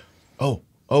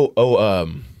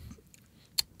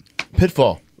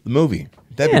 Pitfall, the movie.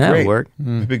 That'd Yeah, be that would great. work.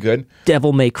 That'd be good.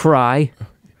 Devil May Cry.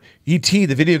 E.T.,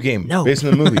 the video game, No. based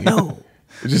on the movie. No.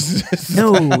 Just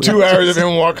No. 2 hours of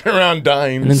him walking around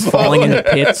dying And then falling into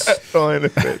pits. falling into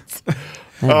pits.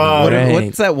 Right.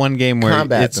 What's that one game where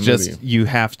Combat, it's the just movie. you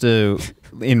have to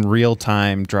in real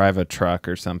time drive a truck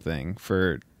or something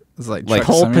for It's like Like Truck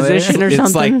pole Simulator. position or it's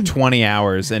something? like 20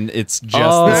 hours and it's just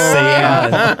Oh,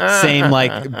 the same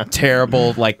like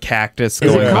terrible like cactus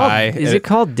Is going it by. called? Is it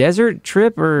called Desert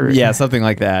Trip or? Yeah, something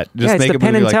like that. Just Yeah, it's make the a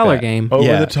Penn movie and like Teller that. game. Over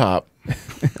Yeah. the top.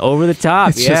 Over the top.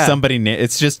 It's yeah. just somebody.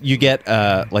 It's just you get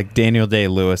like Daniel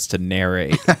Day-Lewis to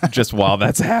narrate just while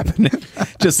that's happening.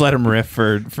 Just let him riff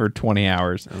for 20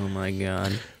 hours. Oh my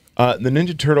god. The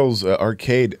Ninja Turtles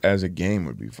arcade as a game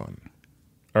would be fun,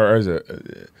 or as a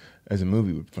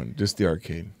movie would be fun. Just the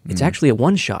arcade. It's actually a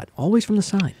one shot, always from the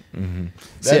side.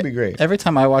 That'd be great. Every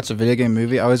time I watch a video game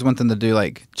movie, I always want them to do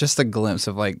like just a glimpse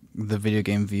of like the video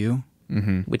game view.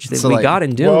 Which So, we like- got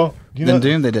in Doom. Well, you know, Then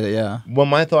Doom, they did it, yeah. well,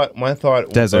 my thought,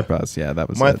 Desert Bus, yeah, that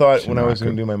was My it. thought when I was Shinraku.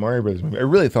 going to do my Mario Brothers movie, I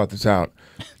really thought this out.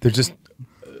 There's just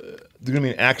there's going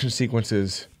to be action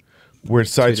sequences where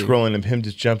it's side scrolling of him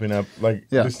just jumping up, like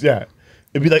Yeah. yeah.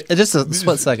 It'd be like It's just a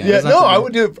split second. Yeah, It's not no, too I bad.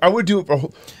 would do it. I would do it for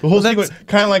the whole that's- sequence,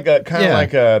 kind of Yeah.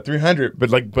 like a 300,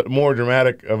 but more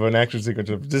dramatic of an action sequence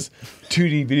of just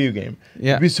 2D video game.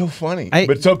 Yeah. It'd be so funny,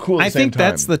 but so cool. At I the same think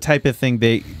that's time. the type of thing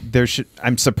there should.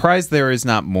 I'm surprised there is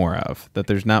not more of that.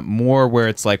 There's not more where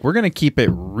it's like we're going to keep it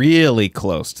really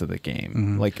close to the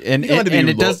game, like and You don't have to be and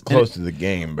it does close to the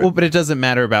game, but well, but it doesn't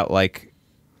matter about like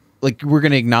we're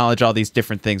going to acknowledge all these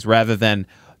different things rather than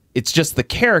it's just the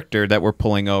character that we're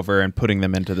pulling over and putting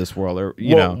them into this world, or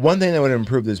you know. one thing that would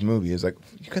improve this movie is like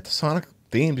you got the Sonic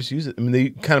theme, just use it. I mean, they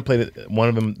kind of played it. One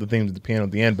of them, the themes at the piano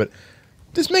at the end, but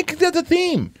just make that the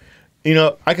theme. You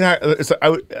know, I can. It's, I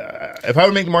would if I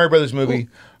would make the Mario Brothers movie,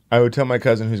 I would tell my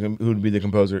cousin who would be the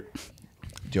composer,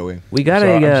 Joey. We got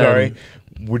I'm a, sorry.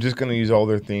 We're just going to use all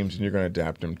their themes, and you're going to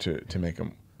adapt them to make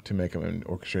them and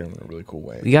orchestrate them in a really cool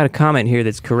way. We got a comment here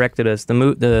that's corrected us.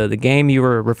 The game you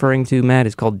were referring to, Matt,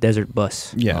 is called Desert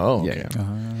Bus. Yeah, Oh, yeah, okay. yeah.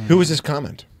 Who was this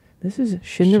comment? This is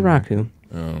Shinraku.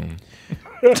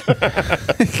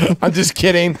 I'm just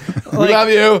kidding. We love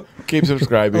you. Keep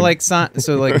subscribing. Like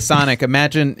Sonic.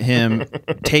 Imagine him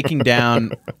taking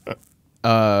down,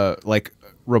 like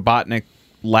Robotnik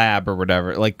Lab or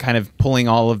whatever. Like kind of pulling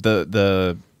all of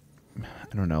the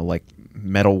I don't know, like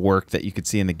metal work that you could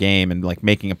see in the game, and like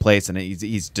making a place, and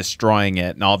he's destroying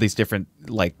it, and all these different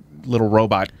like little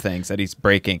robot things that he's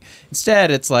breaking. Instead,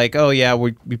 it's like, oh yeah,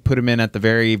 we put him in at the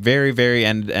very, very, very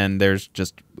end, and there's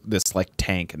just this like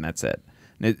tank, and that's it.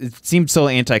 And it seemed so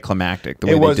anticlimactic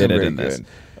the way they did it in this.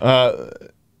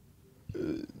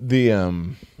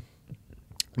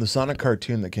 The Sonic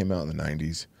cartoon that came out in the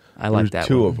 90s. I like There's that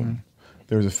two one. of them.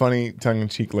 There was a funny,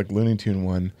 tongue-in-cheek, like Looney Tune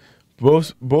one,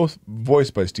 both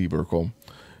voiced by Steve Urkel.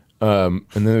 And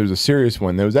then there was a serious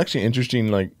one. There was actually interesting,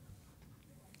 like,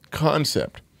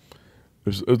 concept. It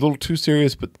was a little too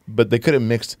serious, but they could have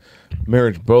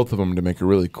married both of them to make a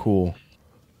really cool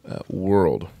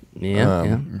world.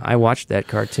 Yeah. I watched that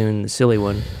cartoon, the silly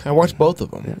one. I watched both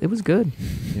of them. It was good.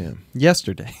 Yeah.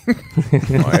 Yesterday.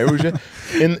 It was just,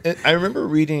 and I remember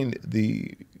reading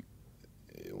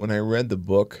when I read the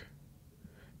book,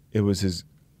 it was his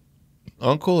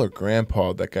uncle or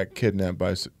grandpa that got kidnapped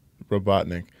by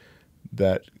Robotnik,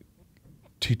 that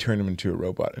he turned him into a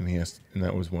robot, and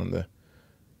that was one of the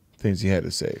things he had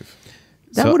to save.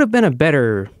 That would have been a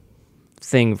better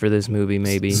thing for this movie,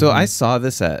 maybe. So I saw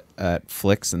this at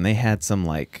Flicks, and they had some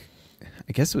like,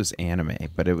 I guess it was anime,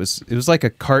 but it was like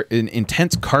an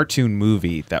intense cartoon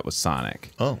movie that was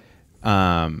Sonic. Oh.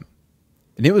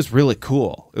 And it was really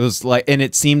cool. It was like, and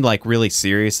it seemed like really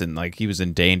serious, and like he was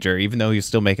in danger, even though he was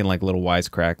still making like little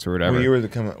wisecracks or whatever. What year would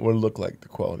it come out? What did it look like, the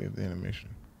quality of the animation?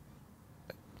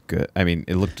 Good. I mean,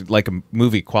 it looked like a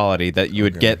movie quality that you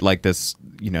would get like this,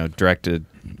 directed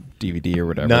DVD or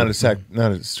whatever. Not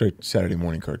a straight Saturday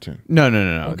morning cartoon. No.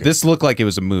 Okay. This looked like it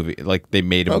was a movie. Like they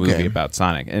made a Okay. movie about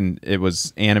Sonic, and it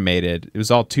was animated. It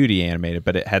was all 2D animated,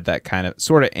 but it had that kind of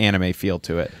sort of anime feel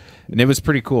to it, and it was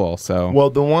pretty cool. So, Well,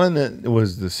 the one that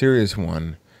was the serious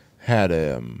one had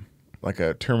like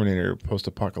a Terminator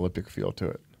post-apocalyptic feel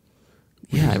to it.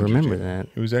 yeah, I remember that.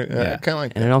 It was kind of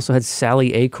like And that. it also had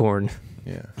Sally Acorn.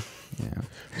 Yeah. yeah.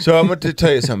 So I'm going to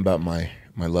tell you something about my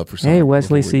love for Sonic. Hey,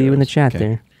 Wesley, before we see do you in the this. chat Okay.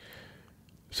 there.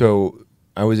 So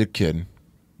I was a kid,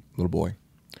 little boy,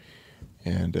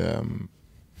 and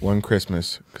one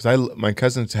Christmas, because my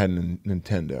cousins had a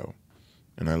Nintendo,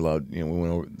 and I loved. We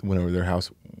went over their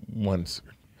house once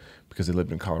because they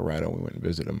lived in Colorado. We went and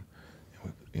visited them.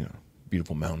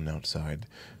 Beautiful mountain outside,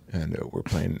 and we're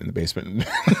playing in the basement.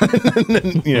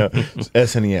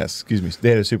 SNES. Excuse me. They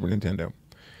had a Super Nintendo.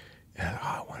 And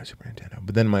I wanted a Super Nintendo.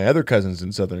 But then my other cousins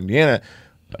in Southern Indiana,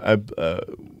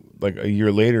 like a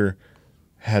year later,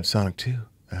 had Sonic 2. And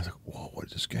I was like, whoa, what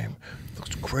is this game? It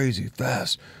looks crazy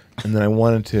fast. And then I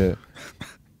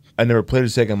never played a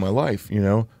Sega in my life,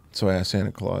 so I asked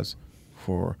Santa Claus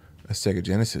for a Sega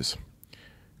Genesis.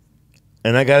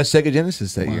 And I got a Sega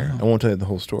Genesis that year. I won't tell you the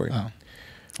whole story. Oh.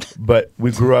 But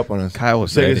we grew up on a Kyle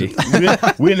was Sega.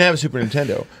 ready. We didn't have a Super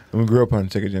Nintendo, and we grew up on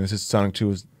Sega Genesis. Sonic 2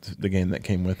 was the game that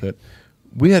came with it.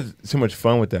 We had so much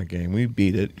fun with that game. We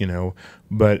beat it,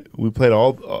 but we played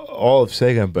all of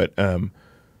Sega. But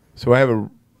so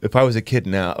if I was a kid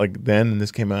now, like then, and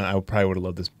this came out, I probably would have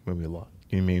loved this movie a lot.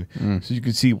 You know what I mean? So you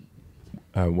could see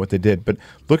what they did. But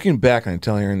looking back, and I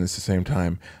tell Aaron this at the same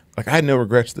time, like I had no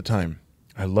regrets at the time.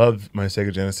 I loved my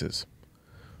Sega Genesis.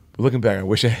 But looking back, I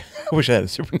wish I had a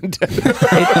Super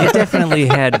Nintendo. It definitely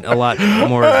had a lot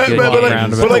more good roundabout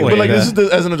games. way. this is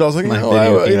as an adult, I was like, My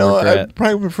video game I regret.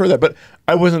 probably prefer that. But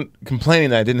I wasn't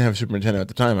complaining that I didn't have a Super Nintendo at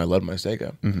the time. I loved my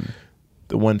Sega. Mm-hmm.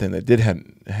 The one thing that did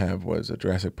have was a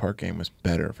Jurassic Park game was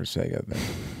better for Sega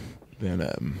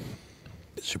than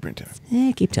Super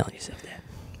Nintendo. Keep telling yourself that.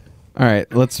 All right,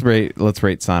 let's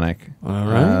rate Sonic. All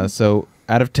right. So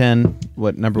out of 10,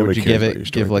 what number would Nobody you give cares about your it?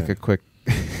 story, Give like man. a quick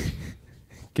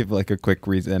give like a quick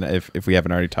reason if we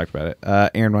haven't already talked about it.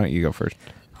 Aaron, why don't you go first?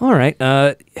 All right.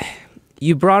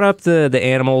 You brought up the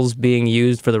animals being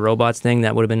used for the robots thing.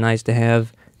 That would have been nice to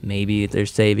have. Maybe they're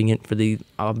saving it for the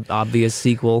obvious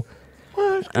sequel.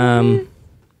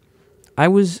 I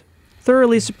was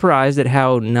thoroughly surprised at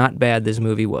how not bad this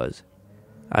movie was.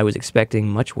 I was expecting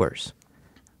much worse.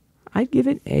 I'd give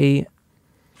it a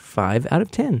 5 out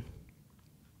of 10.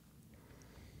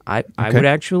 I would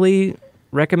actually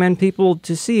recommend people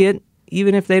to see it,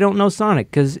 even if they don't know Sonic,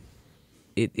 because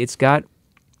it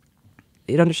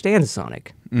understands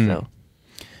Sonic. So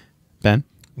Ben?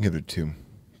 Give it a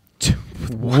 2.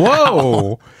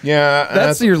 Whoa, Yeah,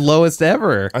 that's your lowest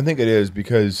ever. I think it is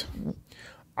because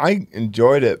I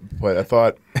enjoyed it, but I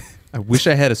thought I wish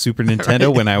I had a Super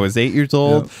Nintendo when I was 8 years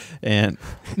old, and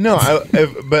no,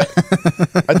 but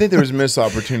I think there was missed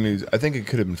opportunities. I think it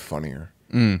could have been funnier.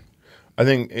 I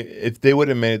think if they would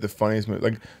have made it the funniest movie,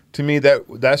 like to me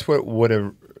that's what would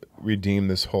have redeemed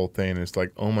this whole thing. It's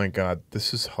like, oh my god,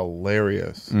 this is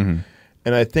hilarious.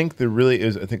 And I think there really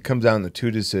is. I think it comes down to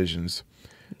two decisions: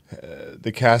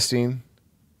 the casting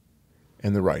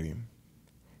and the writing.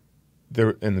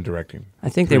 And the directing. I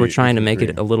think they were trying to make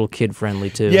it a little kid friendly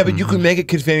too. Yeah, but you can make it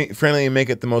kid friendly and make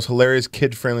it the most hilarious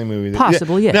kid friendly movie.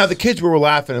 Possibly, yes. Now the kids were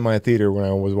laughing in my theater when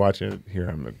I was watching it. Here,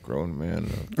 I'm a grown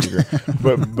man,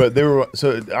 but they were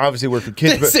so it obviously worked for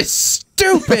kids. This is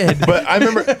stupid. But I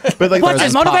remember, but like What's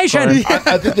his motivation?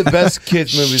 I think the best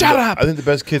kids movies. Shut up. I think the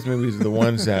best kids movies are the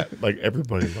ones that like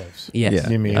everybody loves. Yes, Yeah.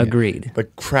 You mean, agreed.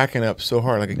 Like cracking up so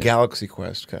hard, like a Galaxy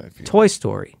Quest kind of feel. Toy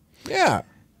Story. Yeah,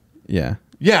 Yeah.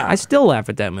 yeah. I still laugh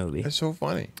at that movie. That's so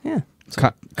funny. Yeah.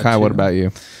 Kai, what about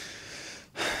you?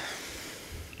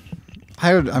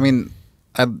 I mean,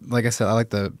 like I said, I like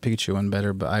the Pikachu one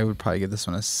better, but I would probably give this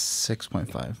one a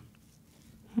 6.5.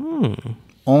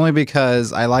 Only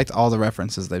because I liked all the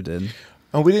references they did.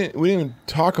 Oh, we didn't even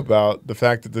talk about the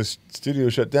fact that this studio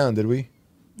shut down, did we?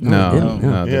 No. didn't,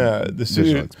 no. Yeah, the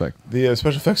studio, visual effects. the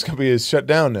special effects company is shut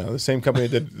down now. The same company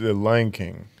that did The Lion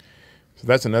King. So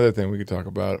that's another thing we could talk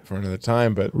about for another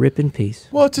time. But Rip in peace.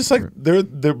 well, it's just like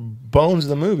they're bones of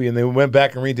the movie, and they went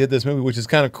back and redid this movie, which is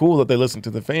kind of cool that they listened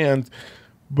to the fans.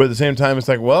 But at the same time, it's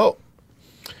like, well,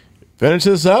 finish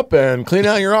this up and clean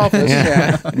out your office.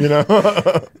 You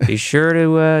know. Be sure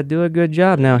to do a good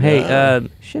job. Now, hey,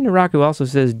 Shinraku also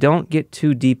says, don't get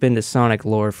too deep into Sonic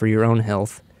lore for your own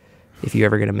health if you're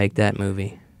ever going to make that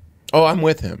movie. Oh, I'm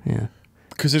with him. Yeah.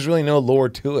 Because there's really no lore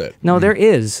to it. No, there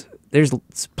is. There's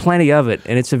plenty of it,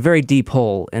 and it's a very deep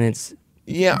hole, and it's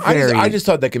Yeah, very... I just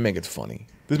thought that could make it funny.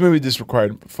 This movie just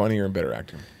required funnier and better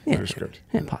acting, better script.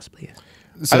 Yeah, possibly,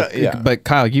 yes. So, yeah. But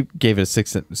Kyle, you gave it a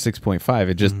 6.5.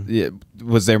 It just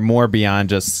was there more beyond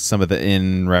just some of the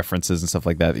in references and stuff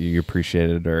like that you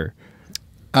appreciated, or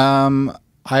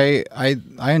I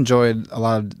enjoyed a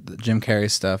lot of Jim Carrey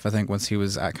stuff. I think once he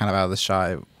was kind of out of the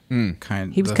shot,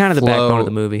 He was kind of the backbone of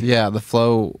the movie. Yeah, the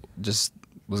flow just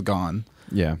was gone.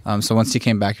 yeah, So once he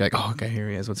came back, you're like, oh, okay, here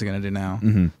he is. What's he gonna do now?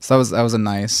 So that was a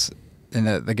nice, and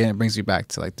again, it brings you back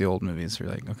to like the old movies. You're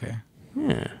like, okay,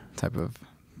 Yeah. type of.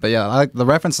 But yeah, I like the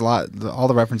reference a lot. All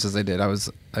the references they did, I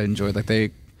enjoyed. Like they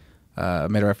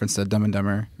made a reference to Dumb and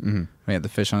Dumber. When he had the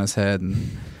fish on his head, and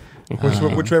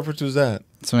Which reference was that?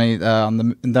 so when he on the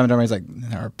in Dumb and Dumber, he's like,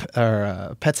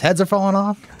 our pets' heads are falling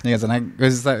off. And he goes, and I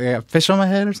was like, I got fish on my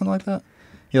head or something like that.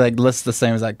 He like lists the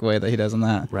same exact way that he does on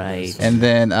that. Right. And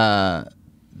then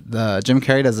the Jim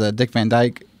Carrey does a Dick Van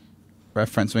Dyke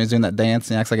reference when he's doing that dance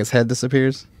and he acts like his head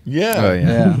disappears. Yeah. Oh, yeah.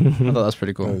 Yeah, I thought that was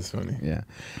pretty cool. That was funny. yeah.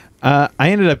 I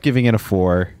ended up giving it a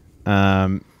 4.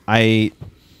 I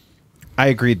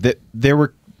agreed that there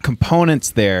were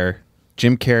components there,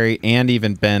 Jim Carrey and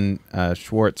even Ben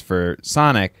Schwartz for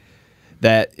Sonic,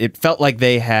 that it felt like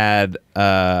they had.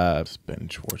 It's Ben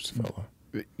Schwartz fella.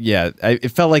 Yeah, it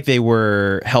felt like they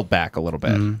were held back a little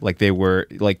bit. Like they were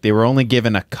only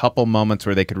given a couple moments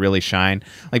where they could really shine.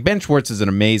 Like Ben Schwartz is an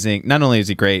amazing. Not only is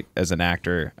he great as an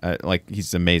actor, like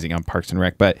he's amazing on Parks and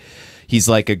Rec, but he's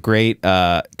like a great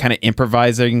kind of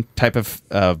improvising type of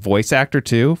voice actor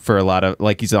too. For a lot of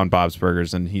like he's on Bob's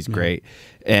Burgers and he's great,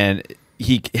 and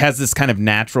he has this kind of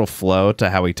natural flow to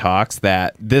how he talks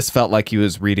that this felt like he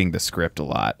was reading the script a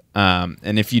lot.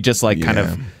 And if you just like kind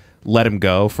of let him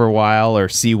go for a while or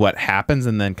see what happens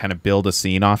and then kind of build a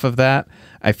scene off of that,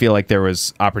 I feel like there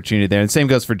was opportunity there. And same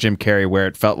goes for Jim Carrey, where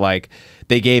it felt like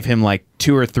they gave him like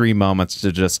 2 or 3 moments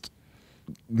to just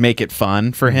make it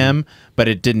fun for him, but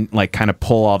it didn't like kind of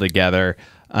pull all together.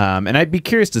 And I'd be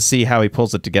curious to see how he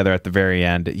pulls it together at the very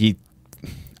end.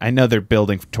 I know they're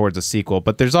building towards a sequel,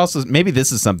 but there's also maybe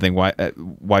this is something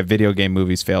why video game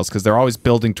movies fails, because they're always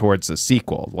building towards a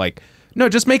sequel. Like, no,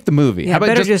 just make the movie. Yeah, How about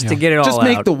better just to get it all just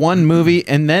make out. the one movie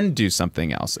and then do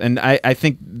something else. And I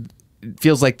think it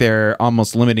feels like they're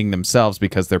almost limiting themselves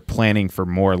because they're planning for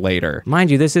more later. Mind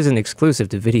you, this isn't exclusive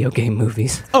to video game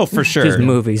movies. Oh, for sure. Just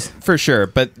movies. For sure.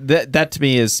 But that to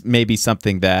me is maybe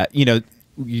something that, you know,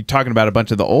 you're talking about a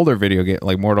bunch of the older video games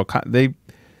like Mortal Kombat.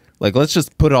 Let's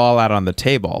just put it all out on the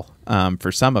table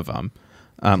for some of them.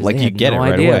 Like They you had get no it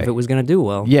right idea away. if it was going to do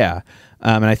well. Yeah.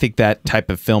 And I think that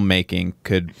type of filmmaking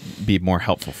could be more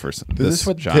helpful for this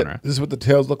genre. This is what the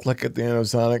tails look like at the end of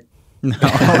Sonic.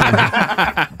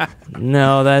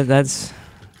 No, that's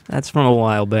from a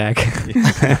while back.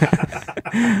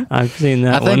 I've seen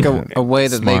that I think one. a way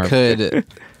that Smart. they could,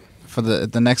 for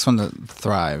the next one to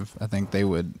thrive, I think they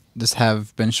would just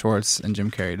have Ben Schwartz and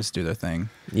Jim Carrey just do their thing.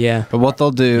 Yeah. But what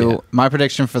they'll do, Yeah. my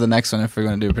prediction for the next one, if we're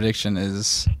going to do a prediction,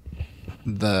 is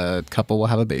the couple will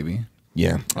have a baby.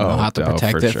 Yeah. And they'll have to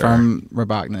protect for it sure. from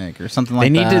Robotnik or something like They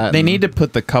need that. to need to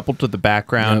put the couple to the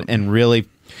background Yep. and really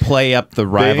play up the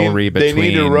rivalry they need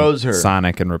between to rose her.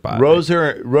 Sonic and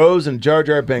Robotnik. Rose and Jar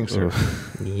Jar Binks her.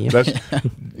 Yep. That's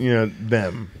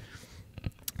them.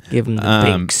 Give them the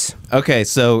binks. Okay,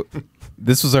 so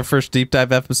this was our first deep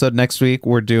dive episode. Next week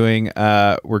we're doing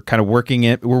we're kind of working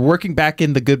it. We're working back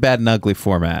in the good, bad, and ugly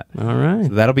format. All right.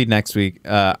 So that'll be next week.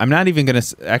 I'm not even gonna.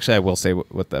 Actually, I will say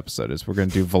what the episode is. We're gonna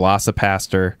do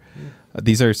Velocipaster.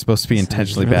 These are supposed to be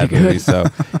intentionally really bad good. movies, so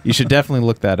you should definitely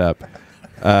look that up.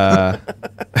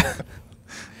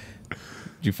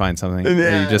 Did you find something? Or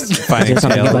you just finding Is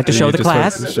there something scale? you'd like to Or show you the just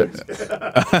class?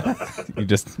 you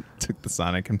just took the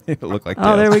Sonic and made it look like. Oh,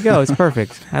 Tails. there we go. It's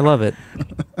perfect. I love it.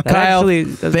 That Kyle, actually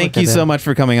does thank look you that so bad. much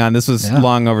for coming on. This was Yeah.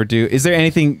 long overdue. Is there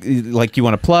anything like you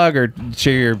want to plug or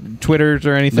share your Twitters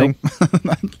or anything?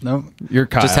 Nope. You're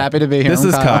Kyle. Just happy to be here. This I'm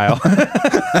is Kyle.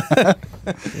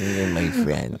 You're my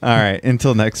friend. All right.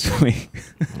 Until next week.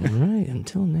 All right.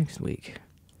 Until next week.